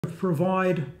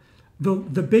provide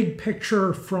the big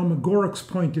picture from Agoric's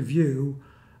point of view,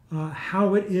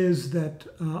 how it is that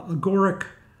Agoric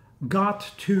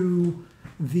got to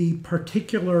the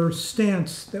particular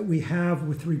stance that we have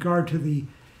with regard to the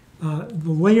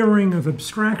layering of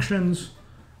abstractions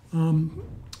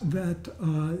that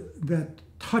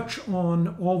touch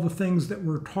on all the things that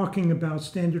we're talking about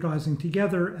standardizing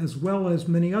together, as well as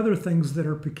many other things that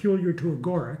are peculiar to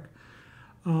Agoric.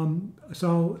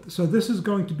 So this is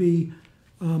going to be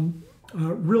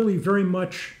really very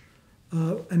much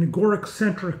an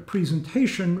Agoric-centric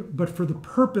presentation, but for the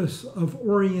purpose of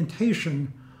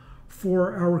orientation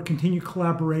for our continued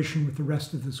collaboration with the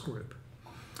rest of this group.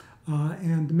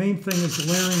 And the main thing is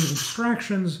the layering of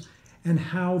abstractions and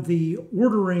how the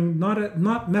ordering,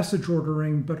 not message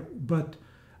ordering, but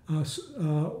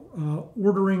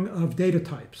ordering of data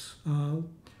types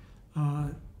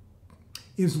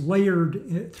is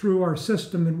layered through our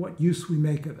system and what use we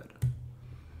make of it.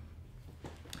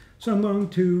 So I'm going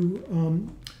to,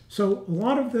 so a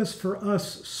lot of this for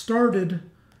us started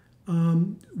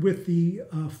with the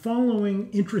following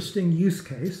interesting use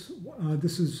case.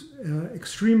 This is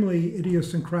extremely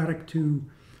idiosyncratic to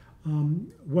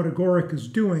what Agoric is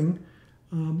doing,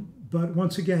 but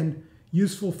once again,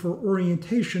 useful for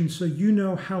orientation so you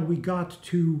know how we got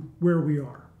to where we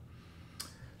are.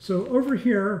 So over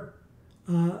here,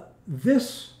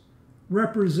 this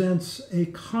represents a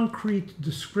concrete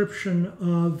description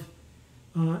of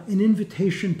an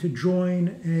invitation to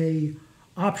join a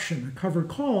option, a covered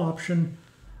call option,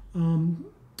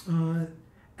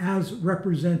 as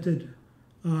represented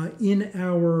in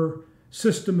our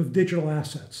system of digital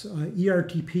assets,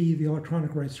 ERTP, the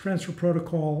Electronic Rights Transfer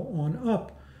Protocol, on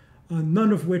up,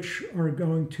 none of which are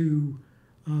going to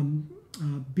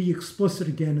be explicit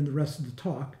again in the rest of the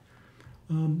talk.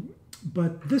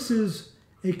 But this is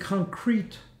a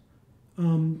concrete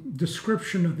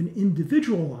description of an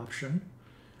individual option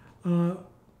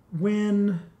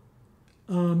when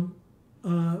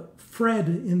Fred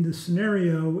in the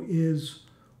scenario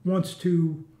wants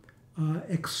to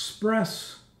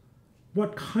express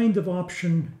what kind of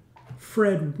option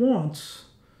Fred wants,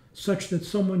 such that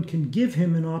someone can give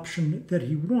him an option that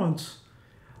he wants.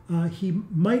 He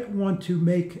might want to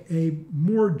make a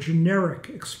more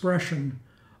generic expression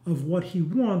of what he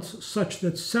wants, such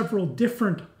that several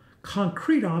different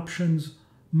concrete options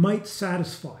might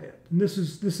satisfy it. And this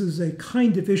is a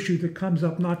kind of issue that comes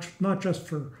up not just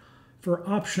for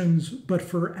options, but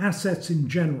for assets in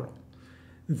general.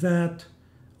 That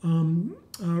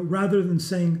rather than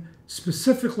saying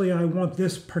specifically I want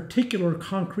this particular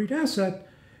concrete asset,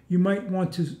 you might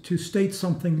want to state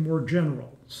something more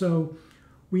general. So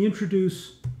we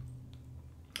introduce,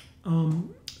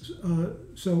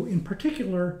 so in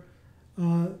particular,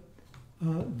 the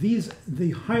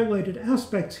highlighted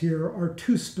aspects here are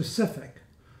too specific.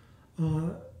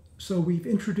 So we've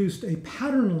introduced a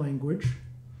pattern language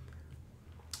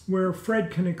where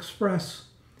Fred can express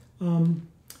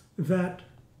that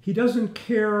he doesn't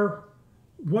care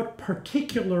what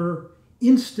particular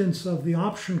instance of the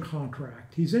option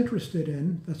contract he's interested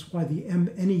in. That's why the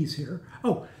M-Any's here.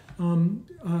 Oh,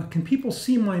 can people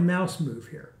see my mouse move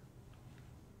here?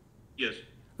 Yes.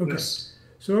 Okay. Yes.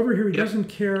 So over here, he doesn't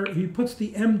care. He puts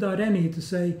the M.Any to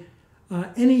say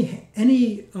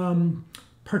any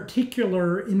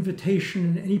particular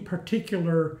invitation, any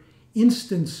particular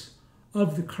instance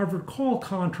of the covered call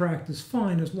contract is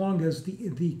fine, as long as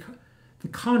the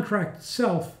contract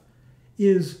itself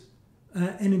is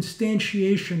an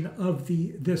instantiation of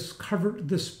this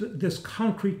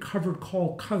concrete covered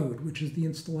call code, which is the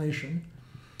installation.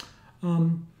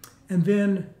 And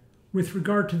then with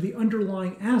regard to the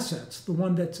underlying assets, the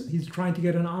one that he's trying to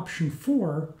get an option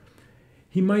for,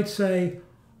 he might say,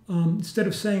 instead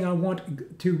of saying I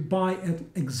want to buy at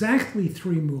exactly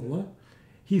 3 moolah,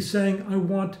 he's saying I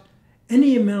want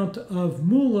any amount of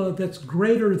moolah that's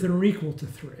greater than or equal to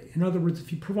 3. In other words,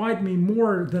 if you provide me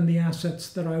more than the assets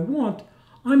that I want,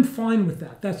 I'm fine with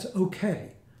that. That's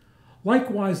okay.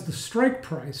 Likewise, the strike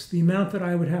price, the amount that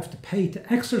I would have to pay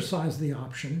to exercise the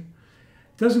option,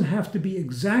 doesn't have to be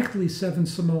exactly 7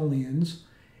 simoleons.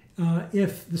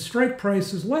 If the strike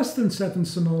price is less than 7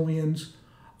 simoleons,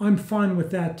 I'm fine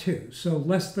with that too. So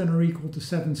less than or equal to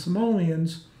 7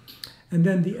 simoleons. And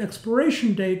then the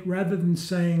expiration date, rather than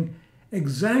saying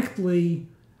exactly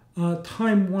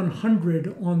time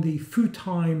 100 on the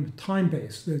foo-time time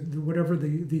base, whatever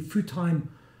the foo-time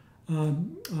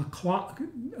clock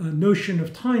notion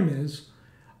of time is,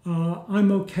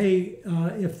 I'm okay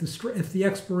if the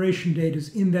expiration date is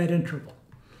in that interval.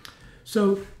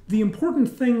 So the important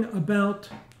thing about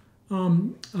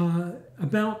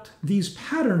these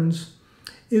patterns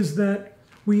is that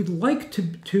we'd like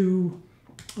to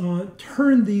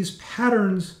turn these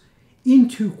patterns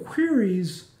into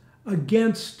queries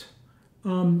against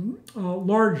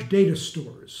large data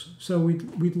stores. So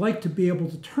we'd like to be able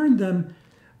to turn them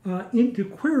into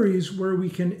queries where we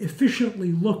can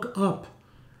efficiently look up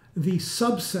the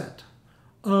subset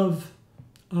of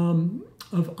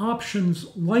options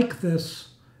like this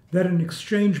that an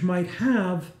exchange might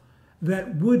have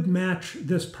that would match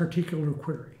this particular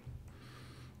query.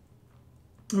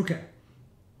 Okay,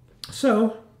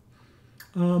 so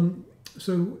the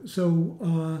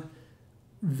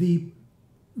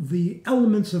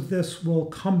elements of this will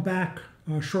come back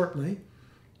shortly.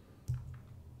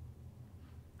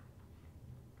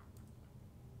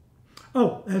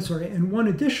 Oh, and sorry, and one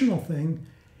additional thing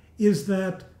is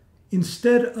that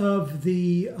instead of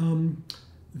the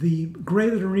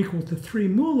greater than or equal to 3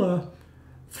 mula,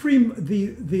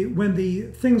 when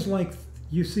the things like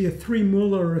you see a 3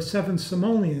 mula or a 7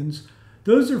 simoleons,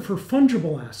 those are for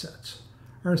fungible assets.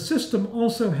 Our system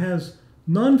also has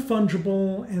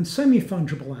non-fungible and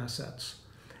semi-fungible assets,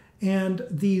 and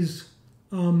these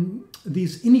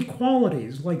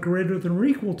inequalities, like greater than or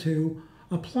equal to,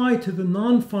 apply to the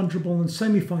non-fungible and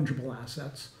semi-fungible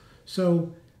assets.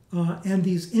 So, and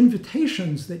these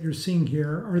invitations that you're seeing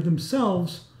here are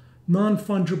themselves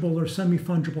non-fungible or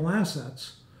semi-fungible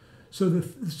assets. So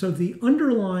the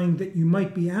underlying that you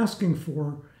might be asking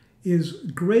for is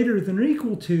greater than or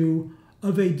equal to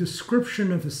of a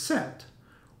description of a set,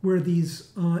 where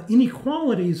these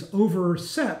inequalities over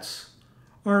sets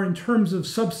are in terms of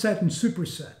subset and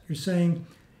superset. You're saying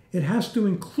it has to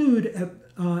include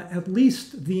at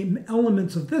least the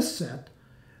elements of this set,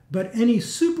 but any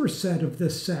superset of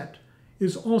this set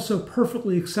is also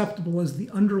perfectly acceptable as the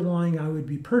underlying I would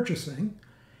be purchasing.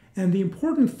 And the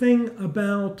important thing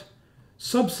about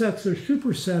subsets or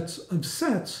supersets of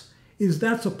sets is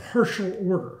that's a partial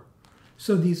order.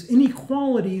 So these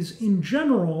inequalities in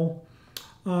general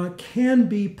can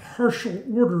be partial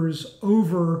orders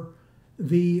over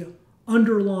the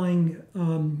underlying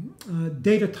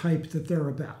data type that they're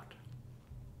about.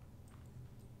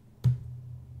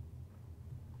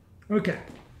 Okay.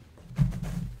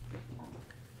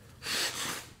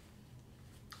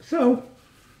 So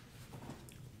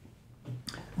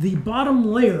the bottom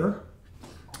layer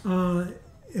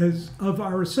of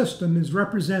our system is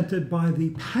represented by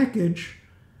the package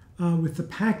with the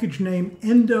package name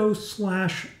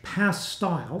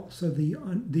endo/passstyle. So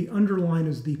the underline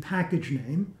is the package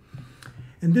name.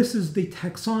 And this is the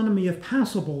taxonomy of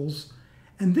passables.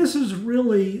 And this is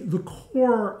really the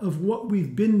core of what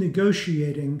we've been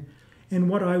negotiating, and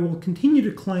what I will continue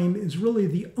to claim is really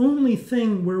the only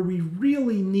thing where we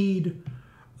really need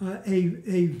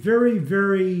a very,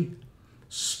 very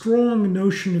strong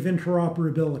notion of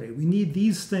interoperability. We need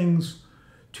these things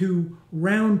to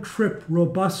round trip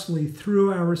robustly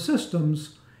through our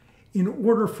systems in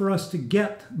order for us to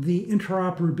get the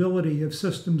interoperability of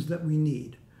systems that we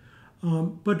need.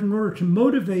 But in order to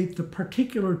motivate the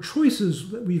particular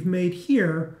choices that we've made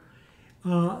here,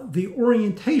 the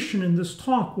orientation in this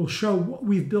talk will show what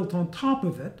we've built on top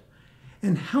of it,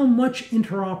 and how much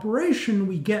interoperation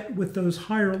we get with those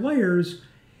higher layers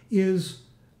is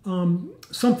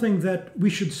something that we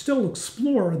should still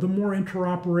explore. The more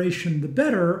interoperation, the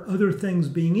better, other things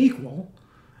being equal.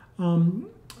 But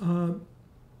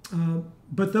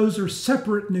those are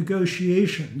separate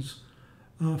negotiations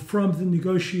from the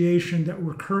negotiation that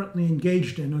we're currently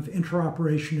engaged in of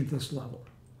interoperation at this level.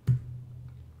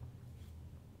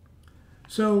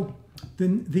 So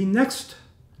the next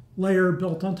layer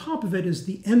built on top of it is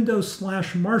the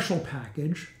endo/Marshall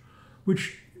package,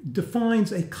 which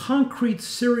defines a concrete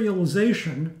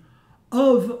serialization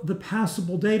of the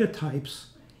passable data types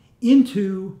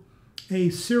into a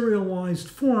serialized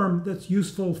form that's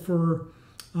useful for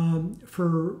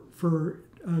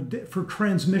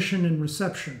transmission and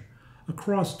reception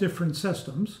across different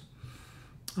systems.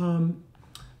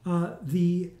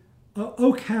 The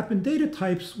OCapN data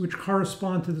types, which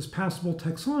correspond to this passable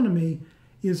taxonomy,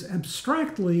 is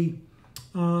abstractly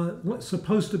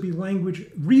supposed to be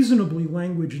reasonably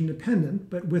language independent,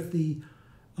 but with the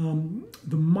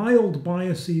mild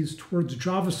biases towards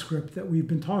JavaScript that we've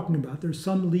been talking about. There's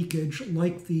some leakage,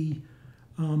 like the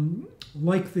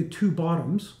two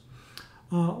bottoms.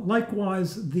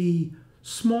 Likewise, the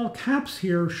small caps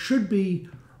here should be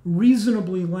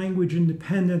reasonably language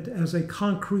independent as a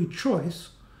concrete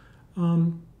choice.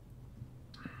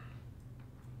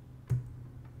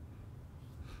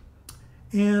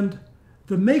 And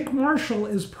the make Marshall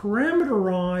is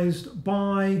parameterized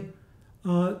by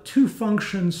two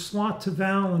functions, slot to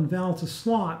val and val to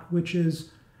slot, which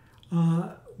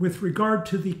with regard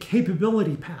to the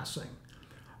capability passing.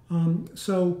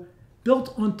 So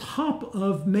built on top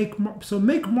of so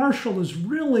Make Marshall is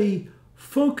really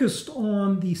focused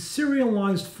on the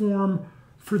serialized form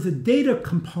for the data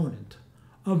component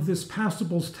of this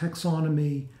passables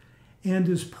taxonomy and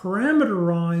is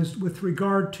parameterized with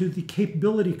regard to the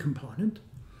capability component.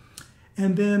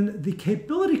 And then the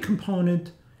capability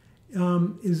component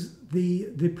is the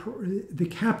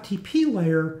CapTP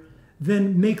layer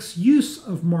then makes use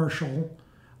of Marshall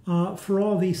for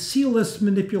all the C-list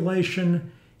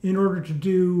manipulation in order to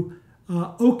do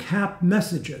OCap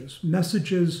messages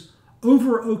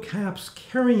over OCaps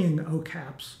carrying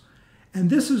OCaps. And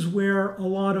this is where a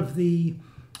lot of the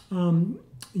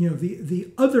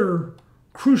the other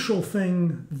crucial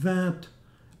thing that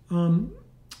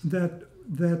that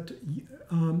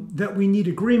we need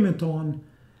agreement on,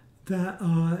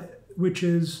 which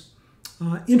is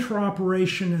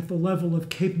interoperation at the level of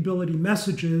capability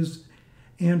messages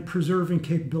and preserving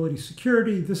capability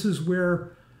security. This is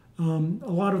where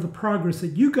a lot of the progress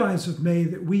that you guys have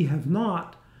made that we have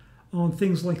not on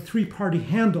things like three-party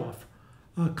handoff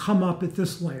come up at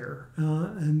this layer.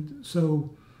 And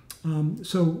so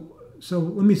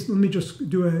let me just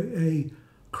do a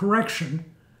correction,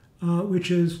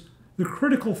 which is the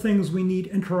critical things we need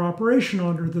interoperation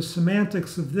on are the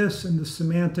semantics of this and the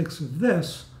semantics of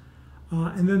this.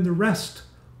 And then the rest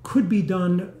could be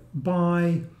done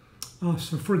by,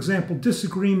 so for example,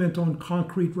 disagreement on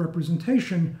concrete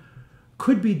representation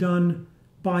could be done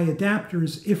by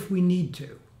adapters if we need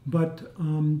to. But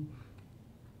in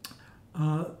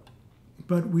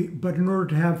order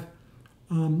to have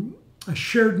a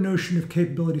shared notion of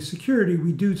capability security,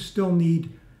 we do still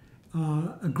need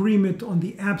agreement on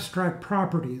the abstract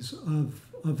properties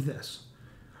of this.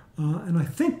 And I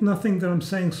think nothing that I'm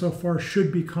saying so far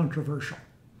should be controversial.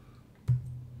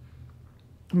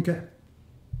 Okay.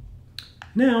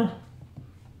 Now,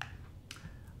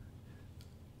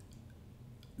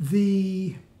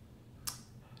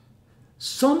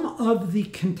 some of the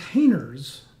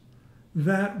containers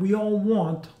that we all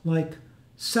want, like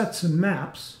sets and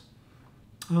maps,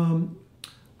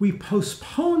 we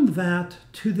postponed that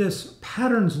to this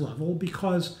patterns level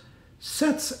because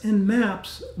sets and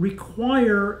maps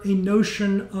require a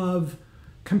notion of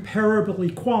comparable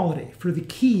equality for the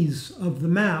keys of the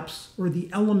maps or the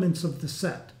elements of the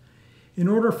set. In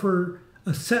order for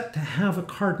a set to have a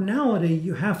cardinality,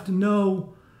 you have to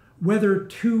know whether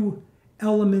two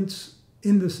elements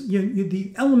in this,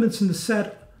 the elements in the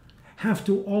set have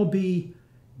to all be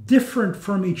different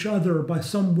from each other by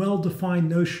some well-defined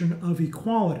notion of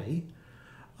equality.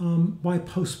 By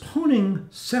postponing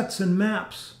sets and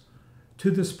maps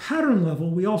to this pattern level,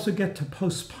 we also get to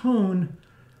postpone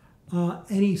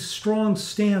any strong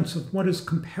stance of what is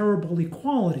comparable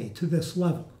equality to this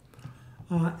level.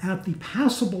 At the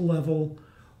passable level,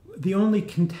 the only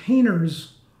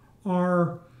containers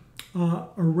are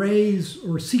arrays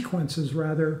or sequences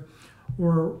rather,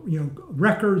 or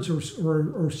records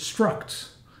or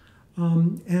structs,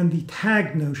 and the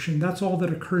tag notion. That's all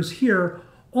that occurs here,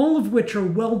 all of which are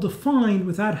well defined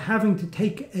without having to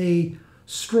take a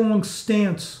strong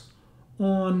stance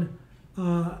on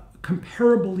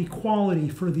comparable equality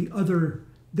for the other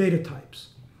data types.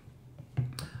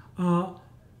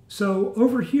 So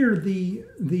over here,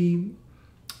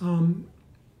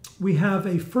 we have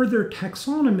a further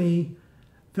taxonomy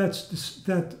that's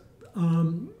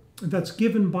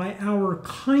given by our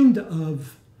kind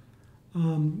of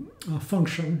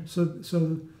function.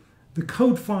 So the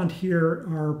code font here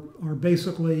are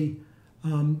basically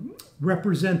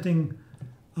representing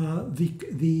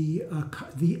the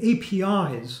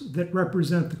APIs that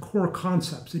represent the core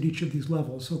concepts at each of these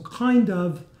levels. So kind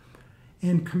of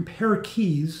and compare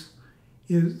keys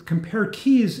is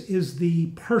the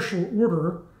partial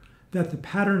order that the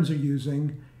patterns are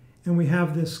using, and we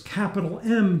have this capital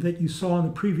M that you saw in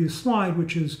the previous slide,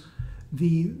 which is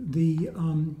the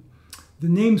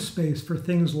namespace for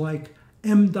things like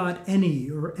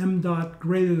m.any or m.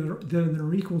 greater than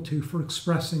or equal to for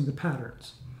expressing the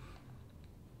patterns.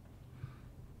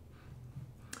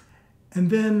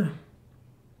 And then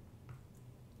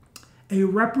a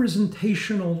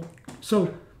representational,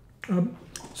 so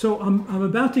I'm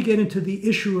about to get into the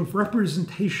issue of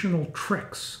representational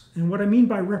tricks. And what I mean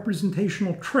by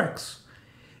representational tricks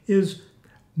is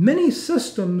many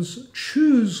systems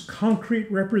choose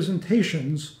concrete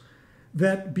representations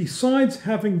that, besides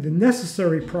having the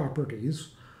necessary properties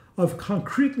of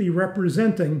concretely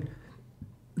representing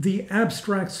the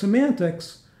abstract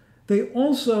semantics, they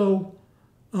also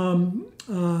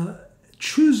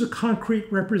choose a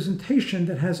concrete representation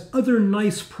that has other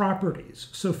nice properties.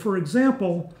 So for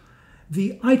example,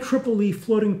 the IEEE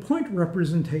floating point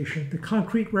representation, the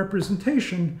concrete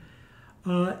representation,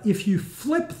 if you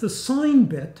flip the sign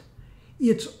bit,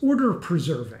 it's order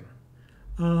preserving.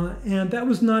 And that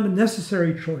was not a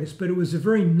necessary choice, but it was a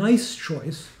very nice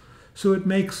choice. So it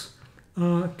makes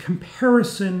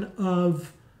comparison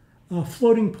of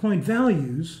floating point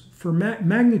values for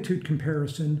magnitude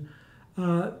comparison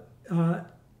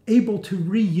able to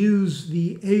reuse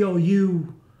the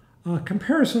ALU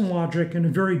comparison logic in a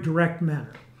very direct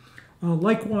manner.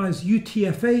 Likewise,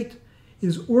 UTF-8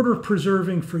 is order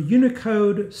preserving for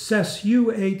Unicode, CES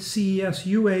U8, CES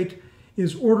U8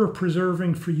 is order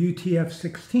preserving for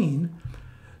UTF-16.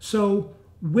 So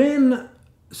given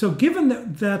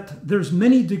that there's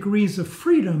many degrees of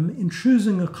freedom in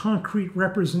choosing a concrete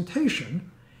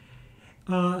representation,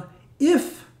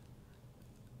 if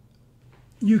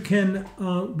you can,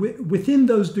 within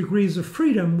those degrees of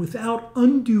freedom, without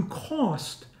undue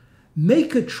cost,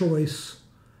 make a choice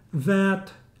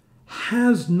that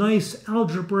has nice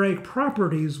algebraic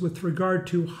properties with regard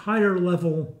to higher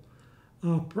level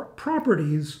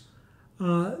properties,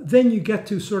 then you get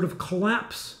to sort of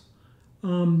collapse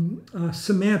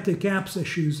semantic gaps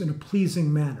issues in a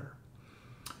pleasing manner.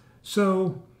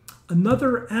 So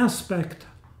another aspect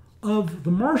of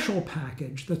the Marshall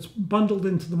package that's bundled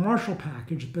into the Marshall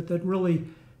package, but that really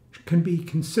can be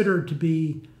considered to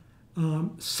be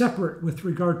separate with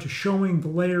regard to showing the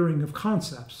layering of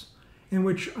concepts, in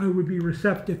which I would be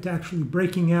receptive to actually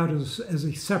breaking out as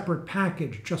a separate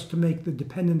package just to make the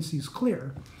dependencies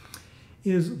clear,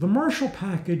 is the Marshall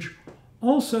package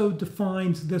also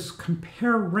defines this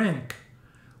compare rank,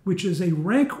 which is a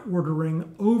rank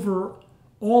ordering over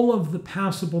all of the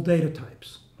passable data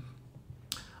types.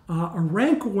 A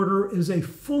rank order is a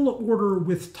full order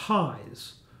with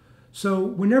ties. So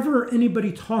whenever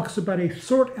anybody talks about a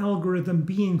sort algorithm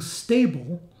being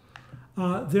stable,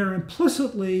 they're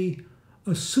implicitly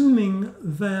assuming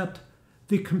that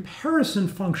the comparison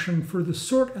function for the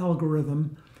sort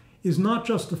algorithm is not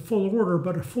just a full order,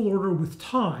 but a full order with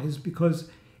ties, because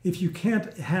if you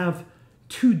can't have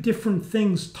two different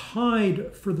things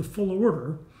tied for the full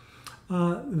order,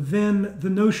 then the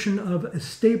notion of a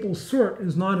stable sort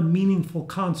is not a meaningful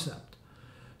concept.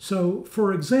 So,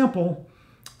 for example,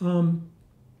 0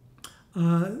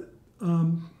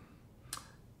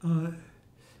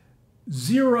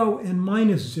 and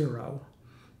minus 0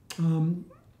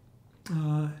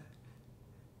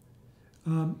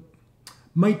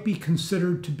 might be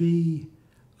considered to be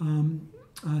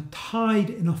tied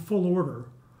in a full order.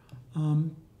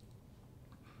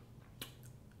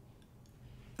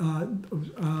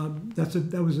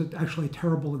 That was actually a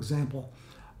terrible example.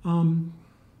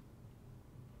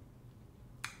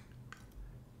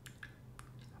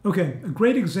 Okay, a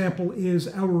great example is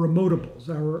our remotables,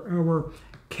 our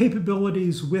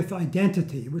capabilities with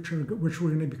identity, which we're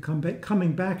going to be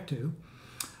coming back to.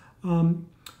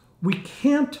 We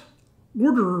can't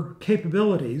order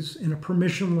capabilities in a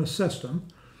permissionless system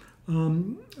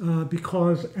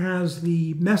because as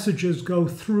the messages go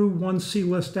through one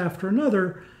C-list after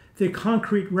another, the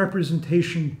concrete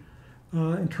representation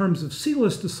in terms of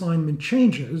C-list assignment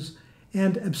changes,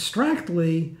 and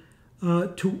abstractly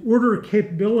to order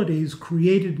capabilities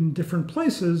created in different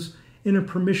places in a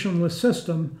permissionless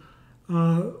system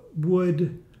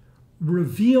would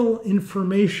reveal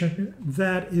information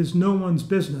that is no one's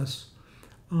business.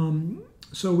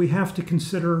 So we have to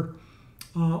consider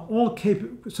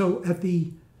so at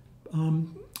the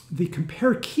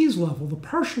compare keys level, the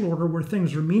partial order where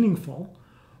things are meaningful,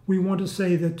 we want to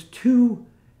say that two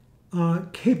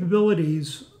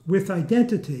capabilities with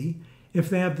identity, if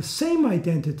they have the same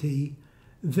identity,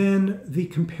 then the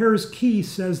compares key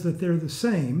says that they're the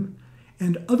same,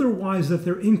 and otherwise that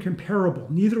they're incomparable.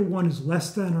 Neither one is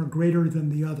less than or greater than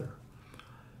the other.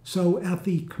 So at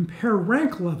the compare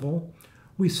rank level,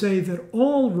 we say that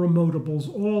all remotables,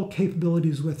 all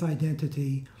capabilities with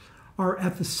identity, are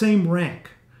at the same rank,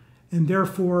 and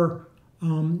therefore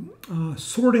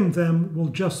sorting them will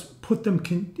just put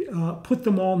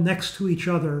them all next to each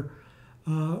other,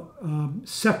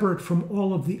 separate from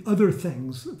all of the other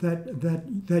things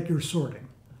that you're sorting.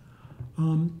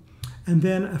 And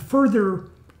then a further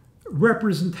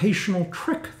representational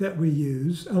trick that we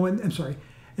use. And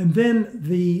then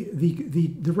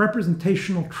the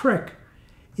representational trick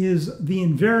is the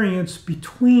invariance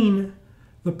between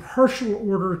the partial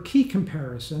order key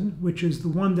comparison, which is the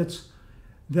one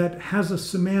that has a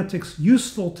semantics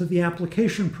useful to the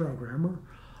application programmer,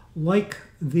 like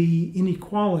the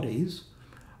inequalities,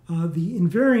 the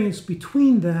invariance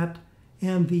between that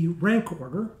and the rank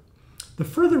order. The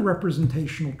further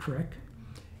representational trick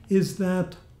is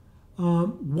that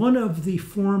one of the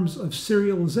forms of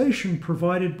serialization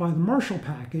provided by the Marshall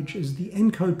package is the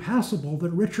encode passable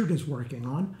that Richard is working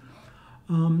on,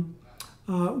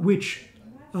 which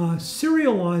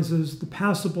serializes the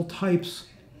passable types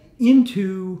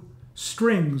into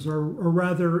strings, or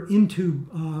rather into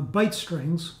byte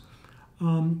strings,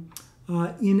 in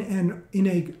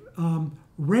a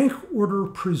rank order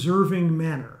preserving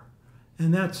manner.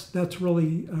 And that's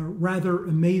really a rather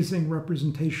amazing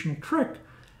representational trick.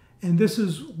 And this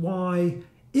is why,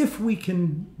 if we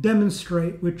can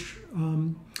demonstrate, which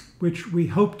we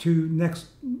hope to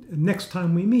next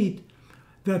time we meet,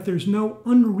 that there's no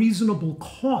unreasonable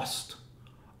cost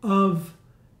of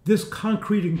this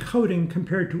concrete encoding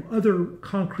compared to other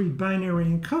concrete binary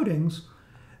encodings,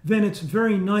 then it's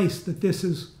very nice that this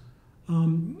is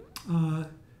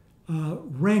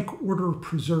rank order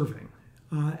preserving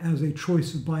as a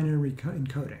choice of binary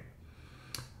encoding.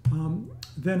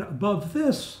 Then above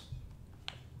this,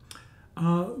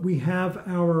 we have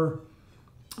our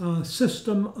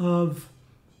system of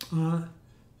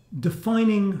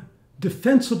defining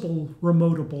defensible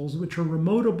remotables, which are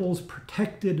remotables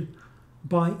protected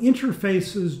by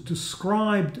interfaces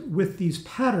described with these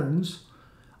patterns,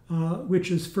 which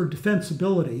is for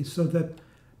defensibility, so that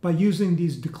by using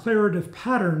these declarative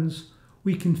patterns,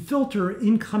 we can filter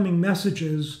incoming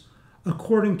messages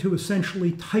according to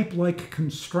essentially type-like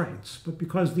constraints. But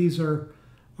because these are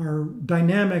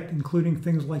dynamic, including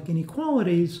things like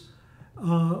inequalities,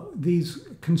 these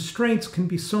constraints can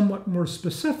be somewhat more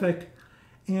specific,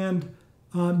 and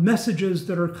messages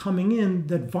that are coming in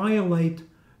that violate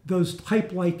those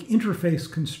type-like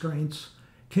interface constraints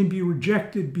can be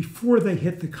rejected before they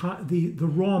hit the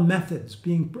raw methods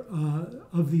being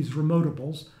of these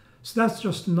remotables. So that's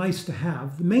just nice to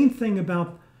have. The main thing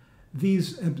about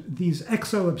these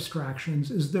exo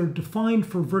abstractions is they're designed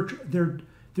for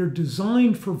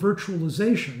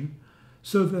virtualization,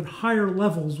 so that higher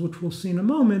levels, which we'll see in a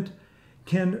moment,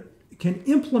 can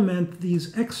implement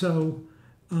these exo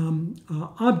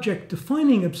object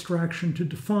defining abstraction to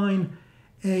define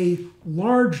a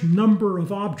large number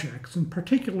of objects, in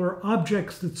particular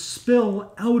objects that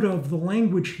spill out of the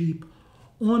language heap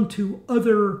onto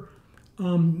other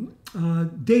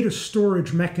data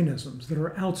storage mechanisms that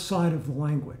are outside of the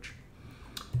language.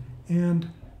 And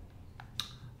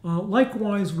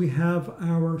likewise, we have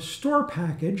our store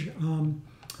package,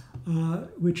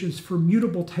 which is for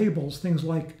mutable tables, things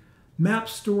like map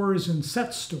stores and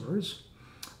set stores,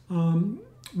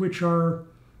 which are,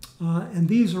 and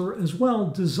these are as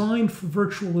well designed for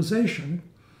virtualization.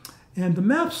 And the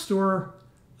map store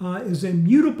is a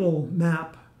mutable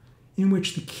map in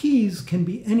which the keys can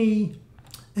be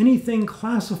anything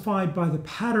classified by the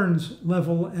patterns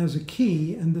level as a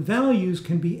key, and the values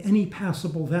can be any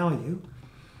passable value.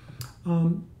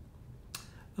 And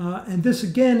this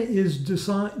again is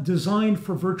designed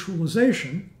for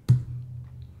virtualization.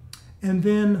 And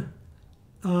then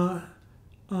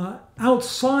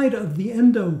outside of the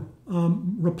endo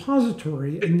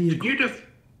repository, in the Can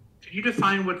you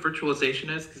define what virtualization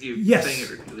is? Because you're Yes. saying it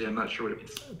repeatedly. I'm not sure what it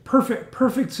means.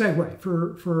 perfect segue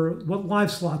for what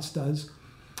live slots does.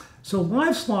 So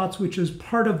live slots, which is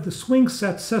part of the swing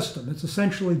set system, it's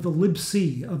essentially the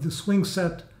libc of the swing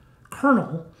set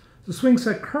kernel. The swing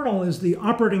set kernel is the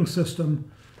operating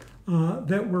system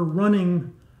that we're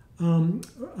running,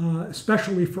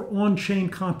 especially for on-chain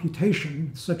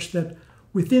computation, such that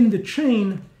within the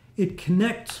chain, it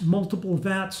connects multiple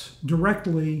VATs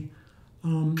directly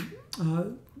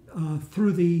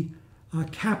through the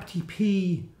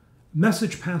CapTP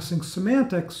message passing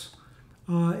semantics.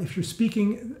 If you're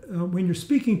speaking, when you're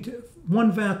speaking to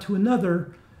one VAT to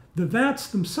another, the VATs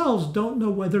themselves don't know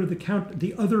whether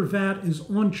the other VAT is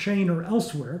on chain or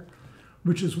elsewhere,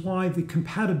 which is why the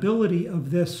compatibility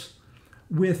of this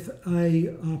with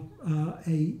a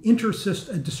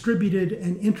distributed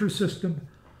and intersystem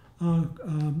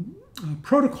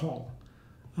protocol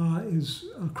is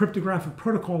a cryptographic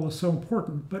protocol is so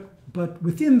important. But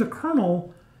within the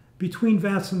kernel, between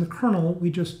VATs and the kernel,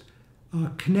 we just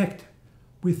connect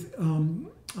with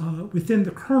within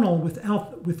the kernel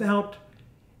without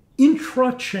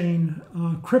intra-chain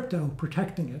crypto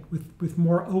protecting it, with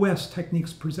more OS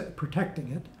techniques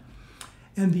protecting it.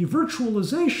 And the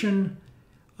virtualization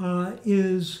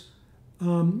is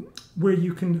where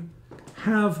you can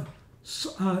have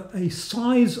a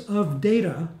size of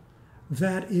data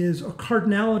that is a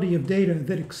cardinality of data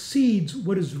that exceeds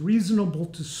what is reasonable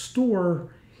to store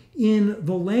in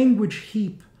the language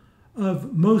heap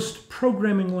of most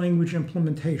programming language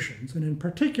implementations, and in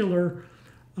particular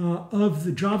of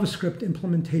the JavaScript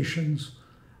implementations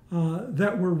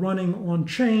that were running on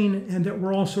chain and that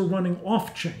were also running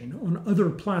off chain on other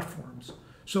platforms.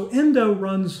 So Endo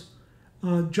runs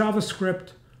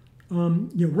JavaScript,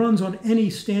 runs on any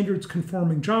standards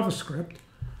conforming JavaScript.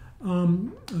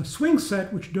 Swing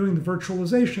Set, which doing the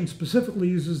virtualization, specifically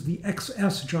uses the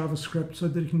XS JavaScript so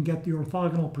that it can get the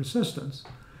orthogonal persistence.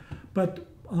 But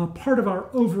part of our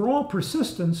overall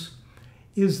persistence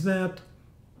is that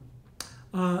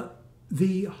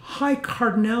the high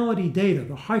cardinality data,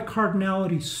 the high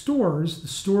cardinality stores, the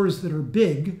stores that are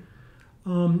big,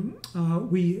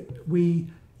 we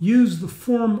use the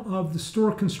form of the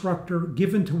store constructor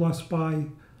given to us by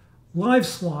live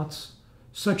slots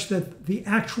such that the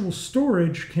actual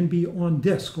storage can be on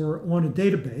disk or on a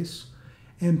database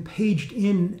and paged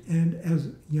in, and as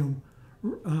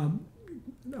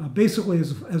basically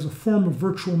as a form of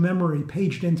virtual memory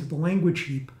paged into the language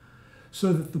heap,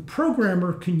 so that the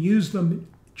programmer can use them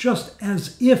just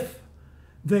as if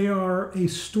they are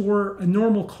a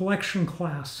normal collection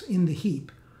class in the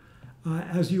heap,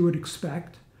 as you would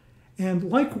expect. And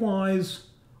likewise,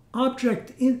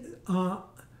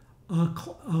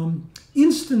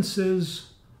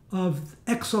 instances of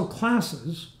exo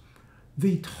classes,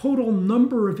 the total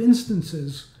number of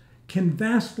instances can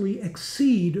vastly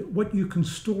exceed what you can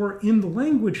store in the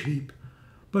language heap.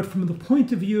 But from the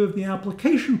point of view of the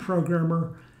application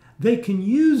programmer, they can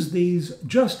use these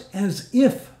just as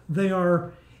if they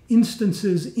are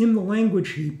instances in the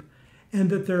language heap, and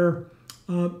that they're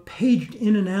paged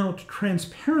in and out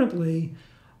transparently,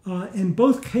 in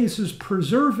both cases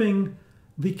preserving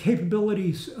the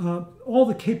capabilities, all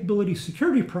the capability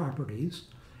security properties.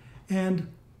 And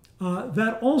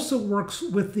that also works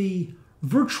with the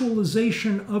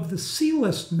virtualization of the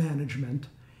C-list management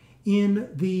in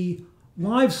the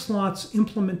live slots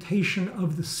implementation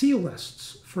of the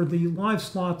C-lists for the live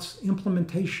slots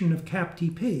implementation of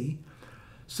CapTP,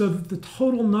 so that the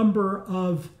total number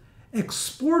of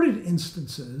exported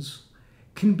instances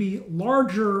can be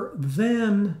larger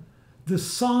than the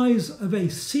size of a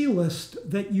C-list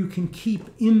that you can keep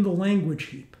in the language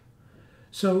heap.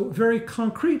 So very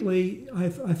concretely, I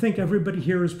think everybody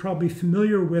here is probably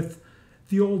familiar with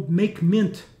the old make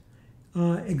mint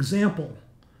example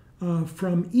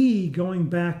from E going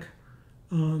back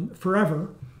forever.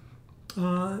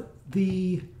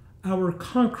 Our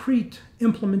concrete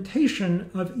implementation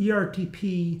of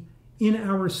ERTP in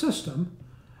our system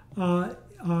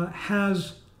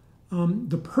has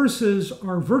the purses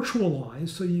are virtualized,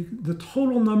 so the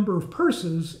total number of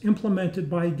purses implemented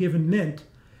by a given mint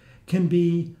can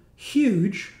be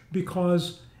huge,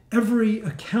 because every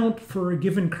account for a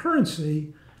given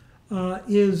currency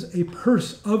is a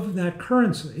purse of that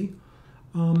currency.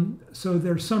 So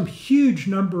there's some huge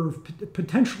number of,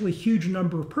 potentially huge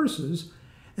number of purses,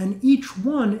 and each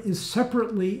one is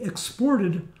separately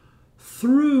exported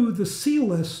through the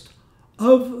C-list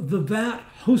of the VAT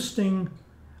hosting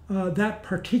that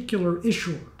particular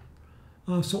issuer.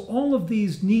 So all of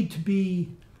these need to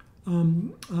be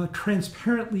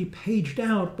transparently paged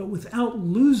out, but without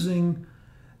losing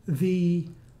the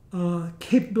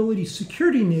capability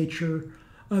security nature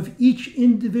of each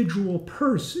individual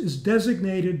purse is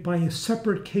designated by a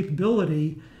separate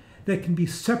capability that can be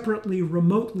separately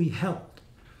remotely held.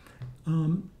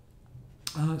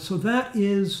 So that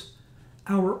is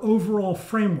our overall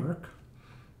framework.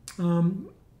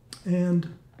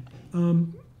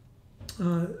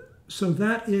 So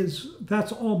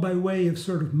that's all by way of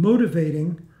sort of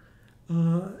motivating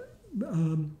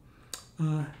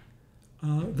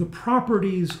the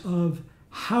properties of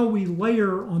how we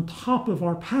layer on top of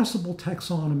our passable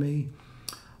taxonomy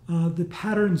the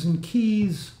patterns and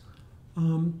keys,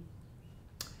 and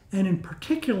in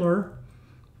particular,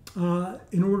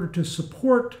 in order to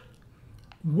support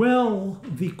well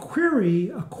the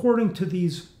query according to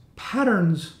these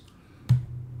patterns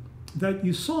that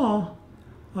you saw,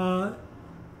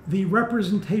 the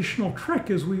representational trick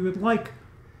is we would like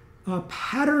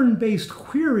pattern-based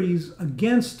queries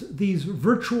against these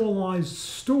virtualized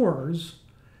stores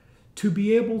to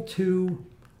be able to,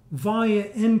 via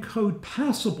encode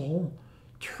passable,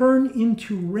 turn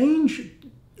into range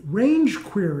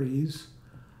queries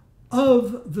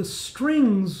of the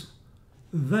strings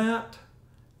that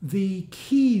the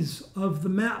keys of the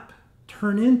map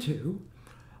turn into,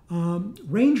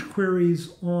 range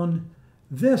queries on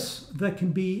this that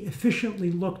can be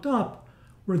efficiently looked up,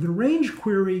 where the range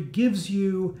query gives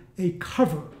you a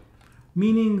cover,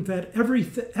 meaning that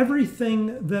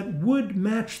everything that would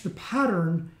match the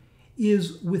pattern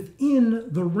is within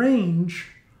the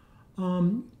range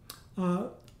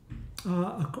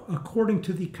according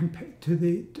to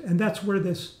the, and that's where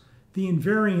this the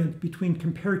invariant between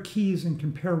compare keys and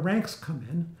compare ranks come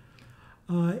in,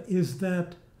 is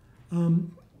that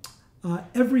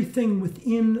everything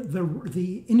within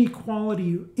the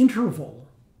inequality interval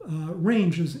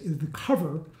range is the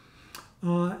cover,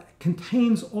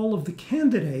 contains all of the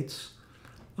candidates,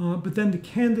 but then the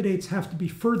candidates have to be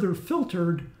further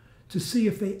filtered to see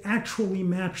if they actually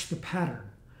match the pattern.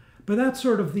 But that's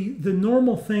sort of the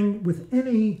normal thing with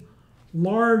any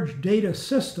large data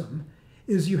system,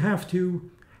 is you have to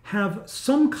have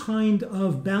some kind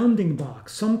of bounding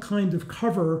box, some kind of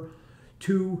cover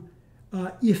to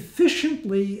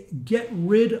efficiently get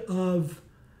rid of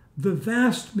the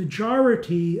vast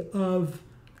majority of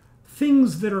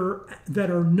things that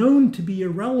are known to be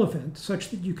irrelevant, such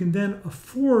that you can then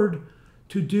afford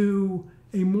to do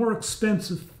a more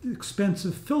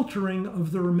expensive filtering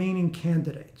of the remaining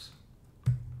candidates.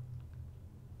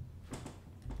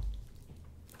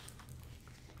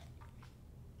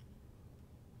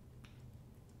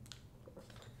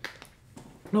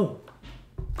 Oh,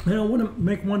 and I want to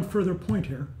make one further point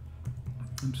here.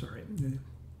 I'm sorry. The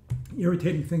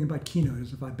irritating thing about KeyNote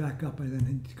is if I back up, I then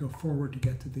need to go forward to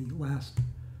get to the last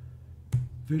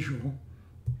visual.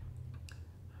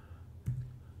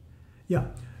 Yeah,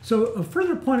 so a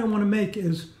further point I want to make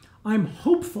is I'm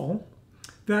hopeful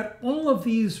that all of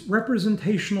these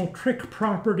representational trick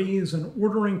properties and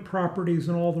ordering properties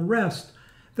and all the rest,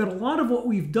 that a lot of what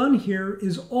we've done here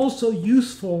is also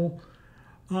useful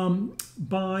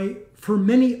for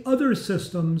many other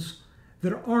systems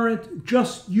that aren't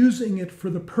just using it for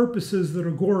the purposes that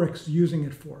Agoric's using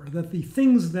it for. That the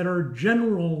things that are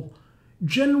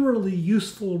generally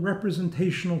useful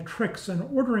representational tricks and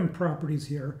ordering properties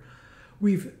here,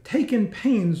 we've taken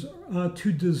pains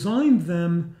to design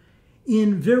them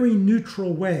in very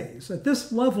neutral ways. At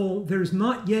this level, there's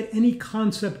not yet any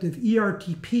concept of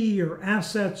ERTP or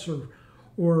assets or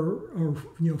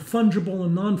fungible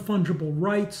and non-fungible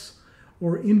rights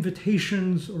or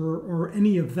invitations or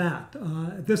any of that.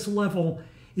 At this level,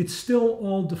 it's still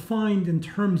all defined in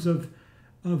terms of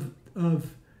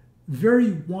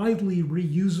very widely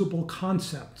reusable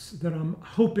concepts that I'm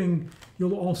hoping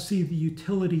you'll all see the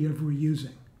utility of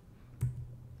reusing.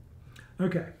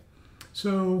 Okay,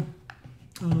 so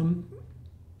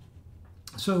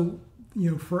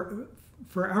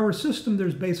for our system,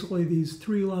 there's basically these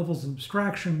three levels of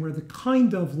abstraction, where the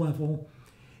kind of level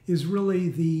is really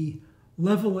the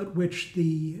level at which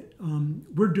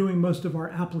we're doing most of our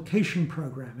application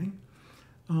programming,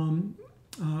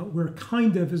 where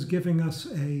kind of is giving us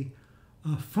a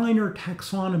finer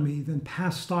taxonomy than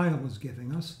past style is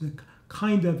giving us. The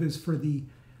kind of is for the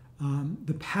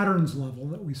patterns level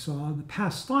that we saw. The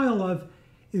past style of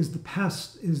is the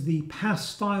past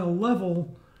style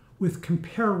level with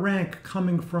compare rank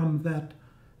coming from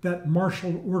that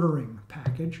Marshall ordering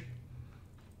package.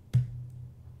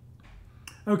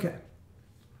 Okay,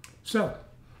 so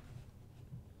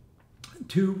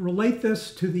to relate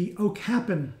this to the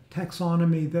OCapN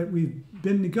taxonomy that we've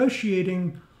been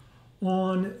negotiating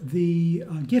on the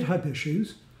GitHub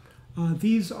issues,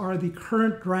 these are the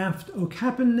current draft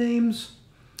OCapN names.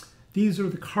 These are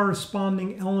the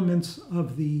corresponding elements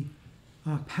of the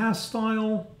past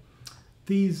style.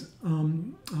 These,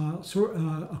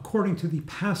 according to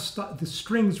the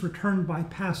strings returned by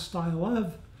past style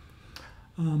of,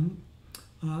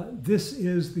 this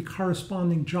is the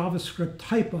corresponding JavaScript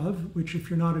type of, which if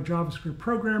you're not a JavaScript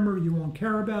programmer, you won't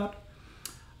care about.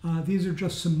 These are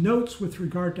just some notes with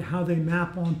regard to how they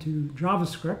map onto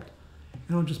JavaScript.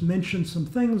 And I'll just mention some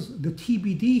things. The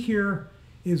TBD here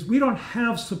is we don't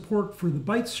have support for the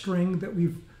byte string that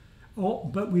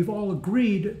but we've all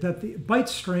agreed that the byte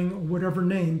string, or whatever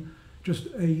name, just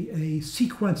a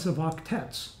sequence of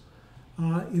octets,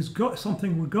 is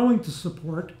something we're going to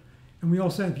support. And we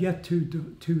also have yet to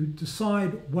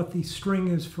decide what the string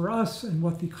is for us and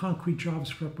what the concrete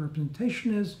JavaScript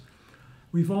representation is.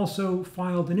 We've also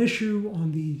filed an issue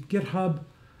on the GitHub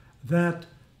that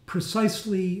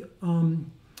precisely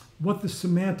what the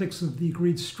semantics of the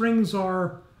agreed strings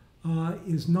are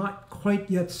is not quite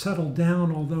yet settled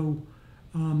down, although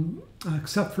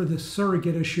except for this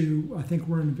surrogate issue, I think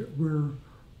we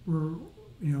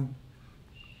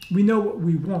know what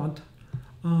we want.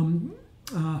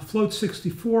 Float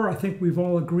 64, I think we've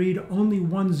all agreed only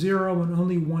 1 0 and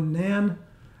only 1 nan,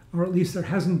 or at least there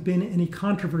hasn't been any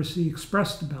controversy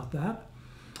expressed about that.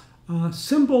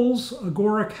 Symbols,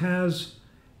 Agoric has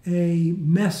a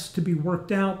mess to be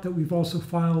worked out that we've also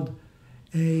filed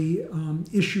a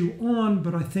issue on,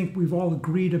 but I think we've all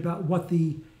agreed about what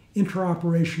the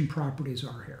interoperation properties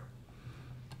are here.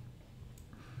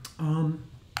 And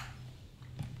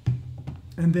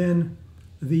then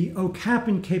the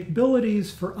OCapN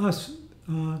capabilities for us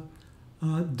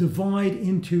divide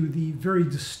into the very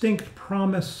distinct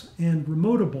promise and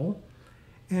remotable.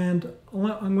 And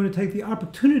I'm going to take the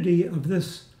opportunity of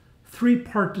this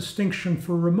three-part distinction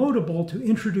for remotable to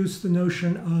introduce the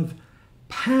notion of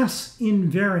pass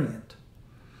invariant.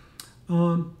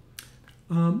 A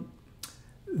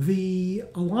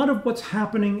lot of what's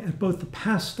happening at both the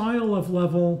pass style of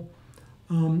level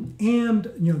and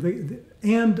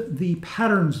the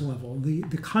patterns level,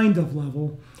 the kind of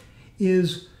level,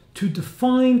 is to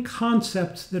define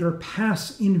concepts that are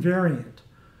pass invariant,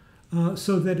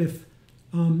 so that if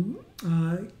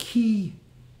key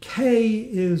K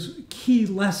is key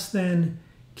less than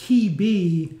key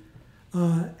B,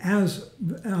 as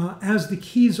the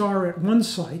keys are at one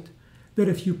site, that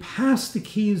if you pass the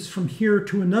keys from here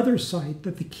to another site,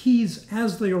 that the keys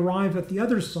as they arrive at the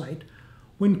other site,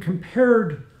 when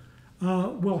compared,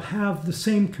 will have the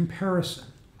same comparison.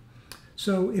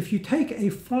 So if you take a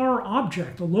far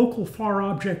object, a local far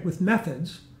object with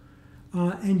methods,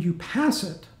 and you pass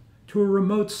it to a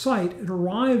remote site, it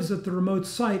arrives at the remote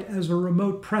site as a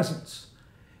remote presence.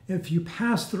 If you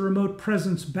pass the remote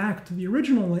presence back to the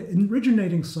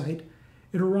originating site,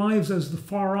 it arrives as the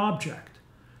far object.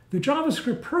 The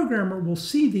JavaScript programmer will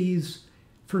see these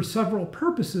for several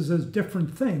purposes as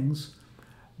different things,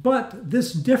 but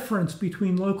this difference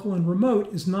between local and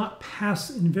remote is not pass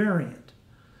invariant.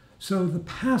 So the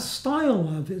pass style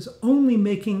of is only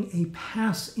making a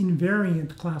pass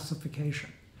invariant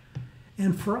classification.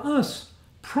 And for us,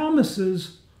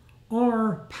 promises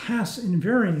are pass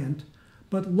invariant,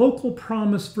 but local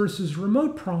promise versus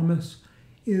remote promise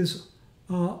is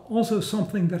also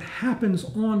something that happens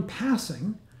on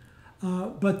passing,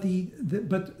 but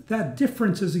that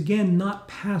difference is again not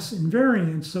pass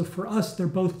invariant, so for us they're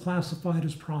both classified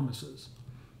as promises.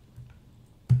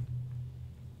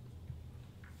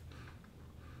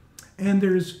 And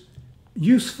there's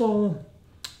useful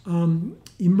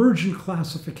emergent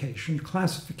classification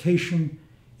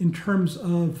in terms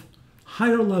of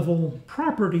higher level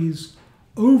properties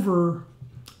over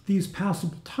these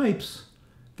passable types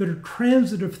that are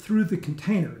transitive through the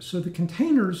containers. So the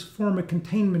containers form a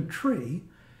containment tree.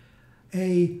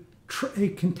 A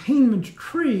containment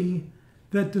tree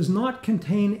that does not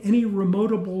contain any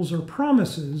remotables or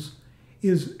promises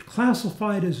is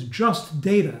classified as just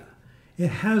data. It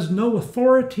has no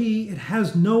authority, it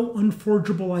has no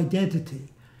unforgeable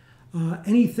identity.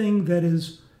 Anything that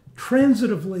is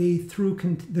transitively through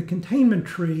the containment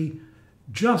tree,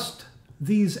 just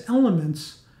these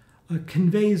elements,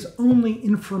 conveys only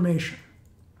information.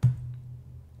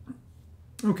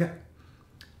 Okay,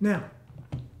 now,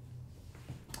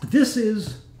 this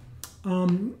is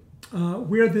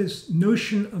where this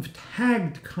notion of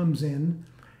tagged comes in,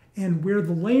 and where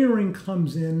the layering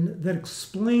comes in that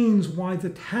explains why the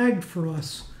tagged for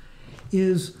us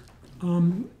is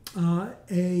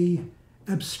a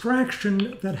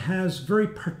abstraction that has very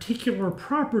particular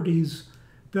properties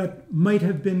that might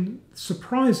have been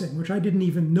surprising, which I didn't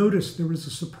even notice there was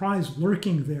a surprise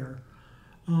lurking there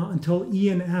until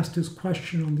Ian asked his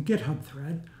question on the GitHub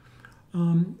thread,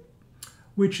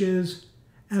 which is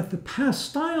at the pass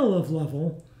style of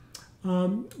level,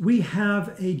 we have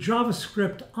a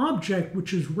JavaScript object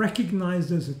which is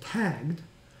recognized as a tagged,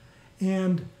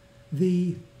 and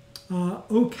the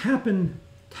OCapN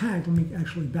tag, let me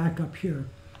actually back up here.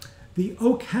 The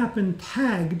OCapN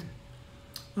tagged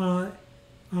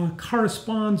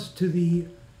corresponds to the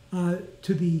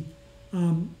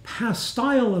pass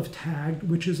style of tagged,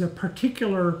 which is a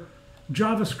particular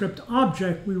JavaScript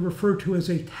object we refer to as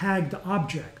a tagged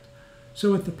object.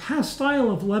 So at the pass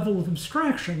style of level of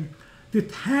abstraction, the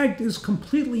tagged is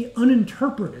completely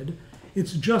uninterpreted.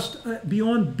 It's just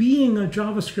beyond being a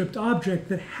JavaScript object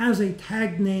that has a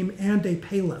tag name and a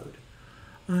payload.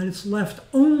 And it's left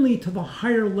only to the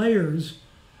higher layers,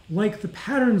 like the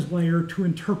patterns layer, to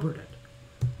interpret it.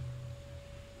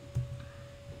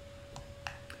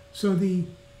 So the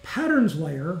patterns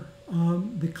layer,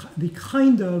 the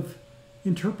kind of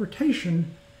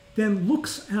interpretation, then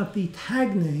looks at the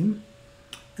tag name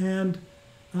and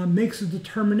makes a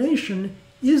determination,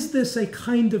 is this a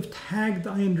kind of tagged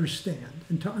I understand?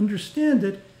 And to understand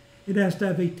it, it has to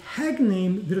have a tag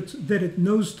name that it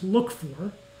knows to look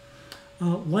for,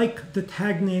 like the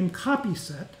tag name copy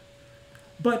set.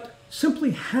 But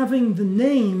simply having the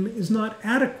name is not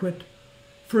adequate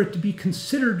for it to be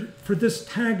considered, for this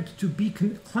tag to be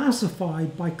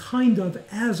classified by kind of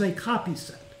as a copy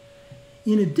set.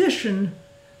 In addition,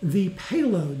 the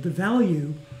payload, the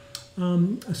value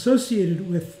associated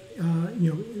with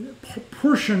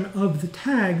portion of the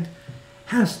tagged,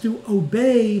 has to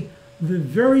obey the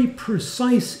very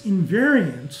precise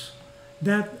invariance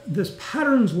that this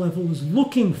patterns level is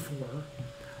looking for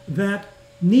that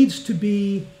needs to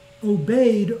be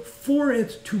obeyed for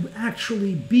it to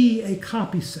actually be a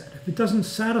copy set. If it doesn't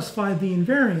satisfy the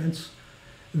invariance,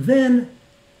 then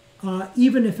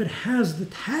even if it has the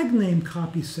tag name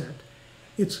copy set,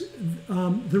 it's,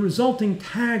 the resulting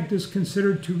tagged is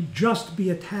considered to just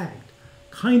be a tagged,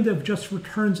 kind of just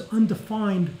returns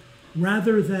undefined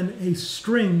rather than a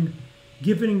string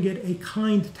giving it a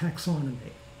kind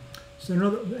taxonomy. So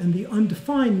and the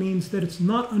undefined means that it's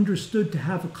not understood to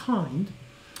have a kind.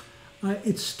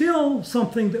 It's still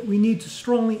something that we need to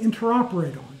strongly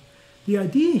interoperate on. The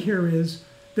idea here is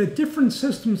that different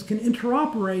systems can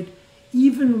interoperate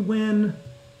even when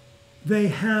they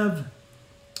have,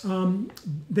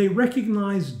 they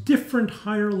recognize different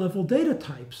higher level data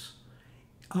types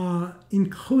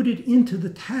encoded into the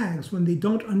tags when they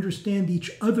don't understand each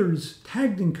other's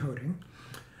tagged encoding.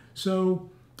 So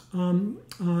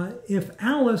if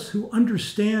Alice, who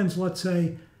understands, let's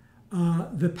say,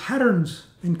 the patterns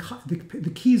and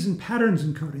the keys and patterns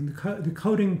encoding, the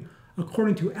coding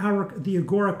according to the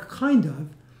Agoric kind of,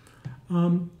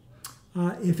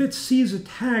 if it sees a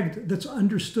tag that's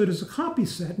understood as a copy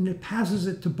set and it passes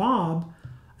it to Bob,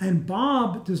 and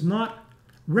Bob does not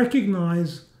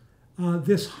recognize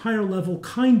this higher level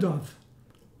kind of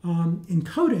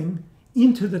encoding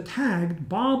into the tag,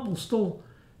 Bob will still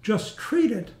just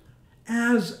treat it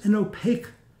as an opaque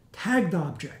tagged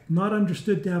object, not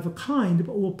understood to have a kind,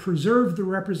 but will preserve the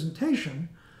representation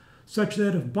such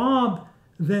that if Bob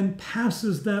then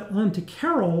passes that on to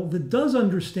Carol that does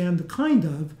understand the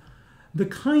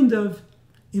kind of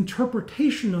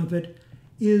interpretation of it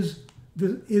is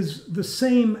the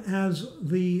same as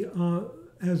the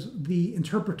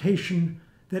interpretation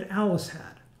that Alice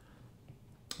had.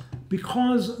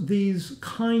 Because these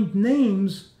kind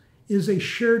names is a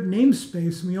shared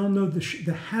namespace, and we all know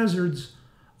the hazards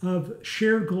of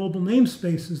shared global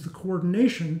namespaces, the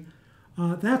coordination.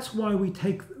 That's why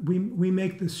we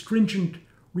make the stringent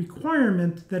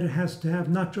requirement that it has to have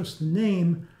not just the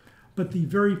name, but the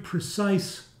very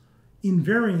precise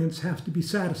invariants have to be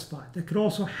satisfied. That could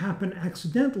also happen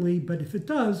accidentally, but if it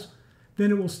does,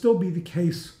 then it will still be the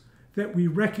case that we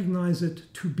recognize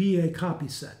it to be a copy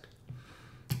set.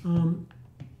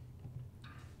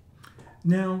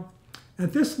 Now,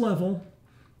 at this level,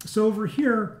 so over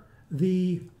here,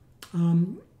 the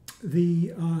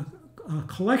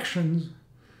collections,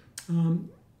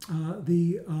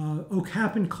 the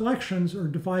OCapN collections are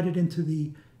divided into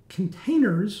the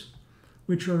containers,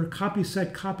 which are copy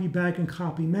set, copy bag, and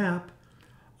copy map,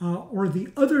 or the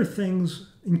other things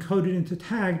encoded into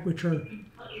tagged, which are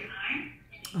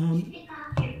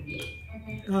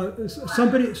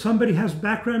somebody has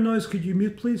background noise. Could you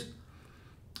mute, please?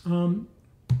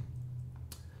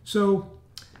 So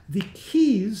the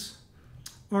keys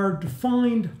are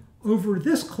defined over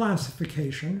this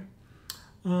classification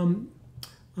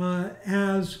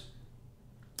as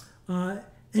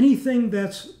anything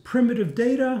that's primitive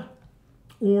data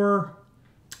or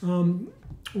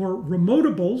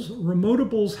remotables.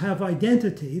 Remotables have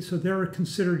identity, so they're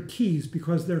considered keys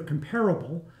because they're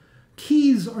comparable.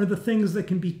 Keys are the things that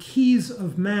can be keys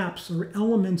of maps or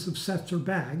elements of sets or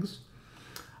bags.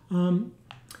 And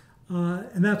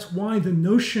that's why the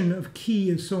notion of key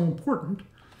is so important.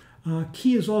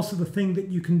 Key is also the thing that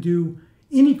you can do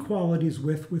inequalities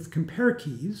with compare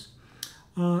keys.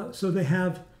 So they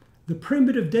have the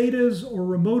primitive datas or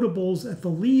remotables at the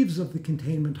leaves of the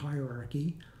containment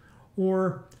hierarchy,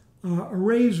 or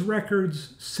arrays,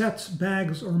 records, sets,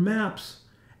 bags, or maps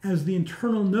as the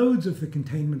internal nodes of the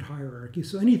containment hierarchy.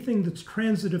 So anything that's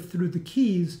transitive through the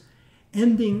keys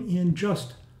ending in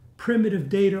just primitive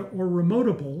data or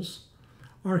remotables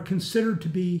are considered to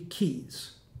be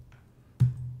keys.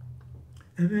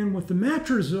 And then what the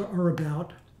matchers are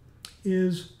about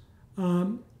is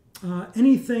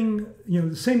anything,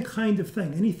 the same kind of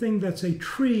thing, anything that's a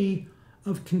tree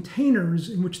of containers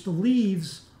in which the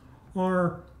leaves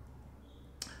are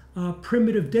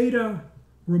primitive data,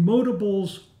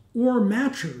 remotables, or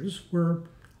matchers, where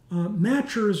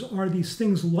matchers are these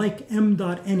things like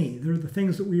m.any. They're the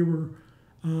things that we were,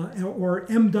 or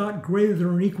m dot greater than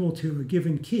or equal to a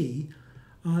given key.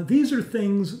 These are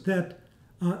things that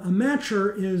a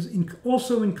matcher is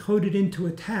also encoded into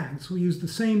a tag. So we use the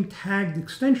same tagged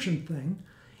extension thing.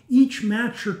 Each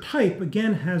matcher type,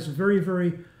 again, has very,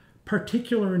 very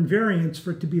particular invariance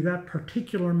for it to be that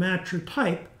particular matcher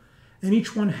type, and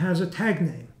each one has a tag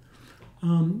name.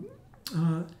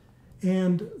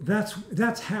 And that's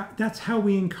how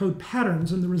we encode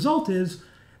patterns. And the result is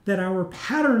that our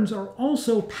patterns are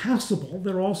also passable.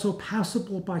 They're also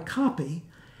passable by copy.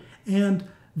 And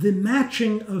the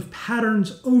matching of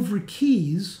patterns over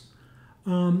keys,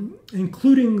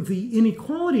 including the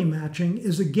inequality matching,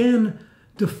 is again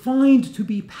defined to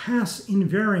be pass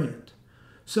invariant.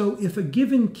 So if a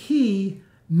given key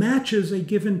matches a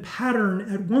given pattern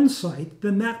at one site,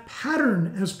 then that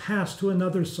pattern as passed to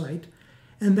another site,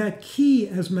 and that key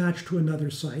as matched to another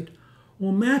site,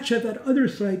 will match at that other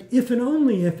site if and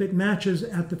only if it matches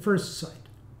at the first site.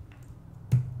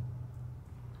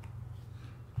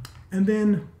 And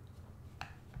then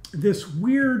this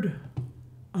weird,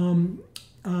 Mark,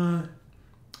 I'm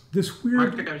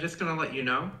just going to let you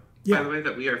know, by the way,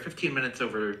 that we are 15 minutes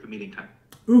over the meeting time.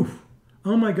 Oof.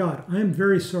 Oh my God, I am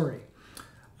very sorry.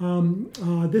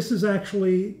 This is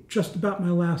actually just about my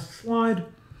last slide.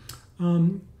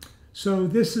 So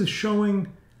this is showing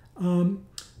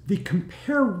the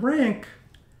compare rank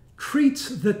treats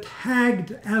the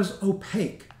tagged as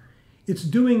opaque. It's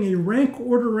doing a rank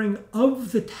ordering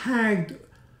of the tagged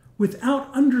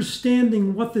without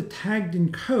understanding what the tagged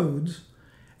encodes,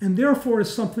 and therefore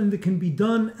is something that can be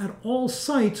done at all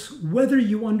sites, whether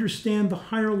you understand the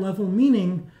higher level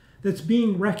meaning that's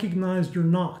being recognized or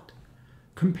not.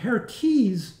 Compare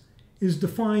keys is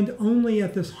defined only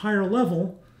at this higher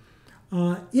level.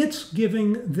 It's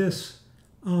giving this,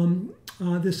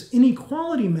 this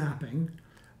inequality mapping,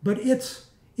 but it's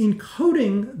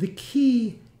encoding the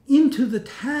key into the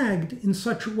tagged in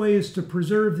such a way as to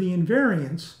preserve the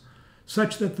invariance,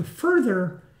 such that the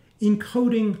further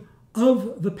encoding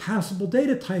of the passable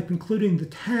data type, including the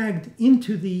tagged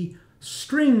into the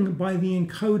string by the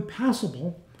encode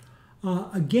passable,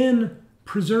 again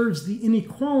preserves the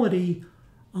inequality,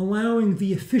 allowing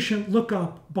the efficient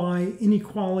lookup by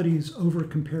inequalities over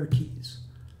compare keys.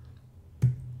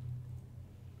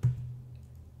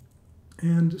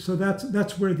 And so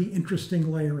that's where the interesting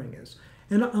layering is.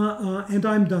 And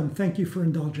I'm done. Thank you for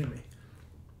indulging me.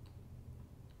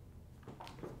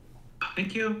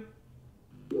 Thank you.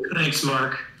 Thanks,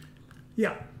 Mark.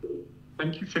 Yeah.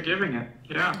 Thank you for giving it.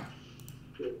 Yeah.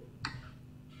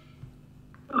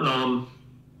 I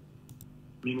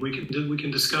mean, we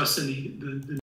can discuss the